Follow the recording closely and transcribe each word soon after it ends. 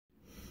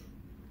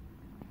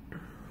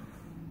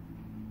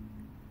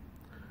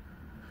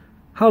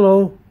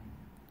Hello,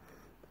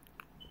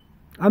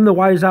 I'm the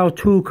Wise Owl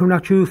 2 coming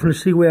at you from the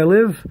city where I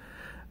live.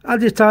 I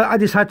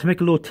decided to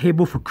make a little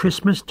table for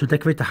Christmas, to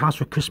decorate the house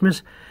for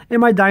Christmas. In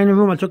my dining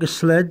room, I took a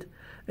sled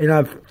and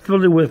I've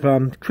filled it with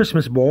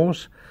Christmas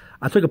balls.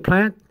 I took a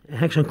plant and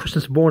hang some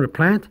Christmas ball in the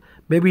plant.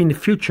 Maybe in the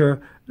future,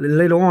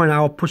 later on,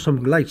 I'll put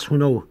some lights, who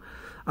knows.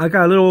 I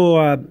got a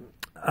little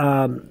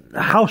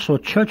house or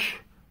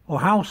church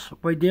or house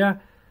right there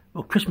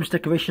with Christmas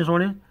decorations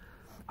on it.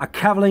 A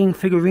caroling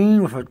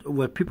figurine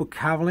with people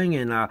caroling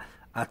and a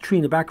tree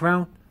in the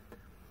background.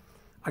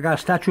 I got a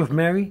statue of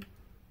Mary,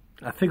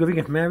 a figurine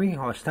of Mary,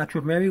 or a statue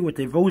of Mary with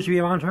a rosary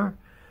around her,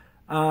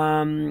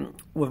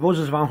 with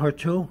roses around her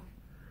too.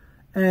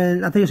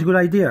 And I think it's a good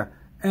idea.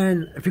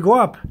 And if you go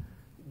up,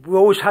 we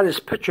always had this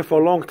picture for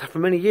a long time, for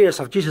many years,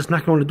 of Jesus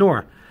knocking on the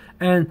door.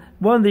 And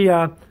one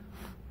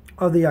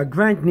of the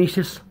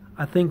grandnieces,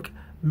 I think,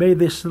 made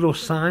this little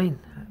sign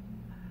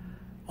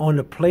on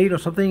the plate or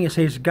something. It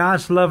says,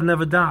 God's love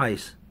never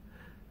dies.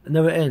 It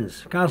never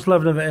ends. God's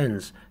love never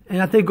ends.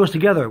 And I think it goes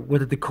together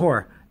with the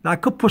decor. Now, I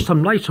could put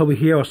some lights over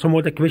here or some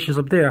more decorations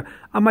up there.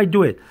 I might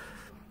do it.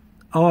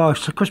 Or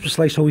some Christmas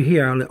lights over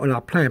here on our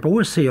plant. But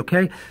we'll see,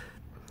 okay?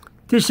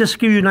 This just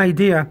gives you an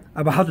idea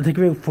about how to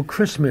decorate for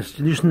Christmas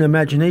using the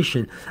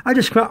imagination. I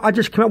just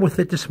came up with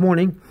it this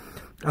morning.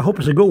 I hope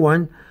it's a good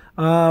one.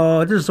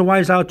 This is the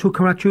Wise Owl 2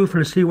 coming at you from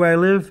the city where I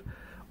live.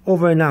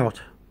 Over and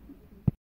out.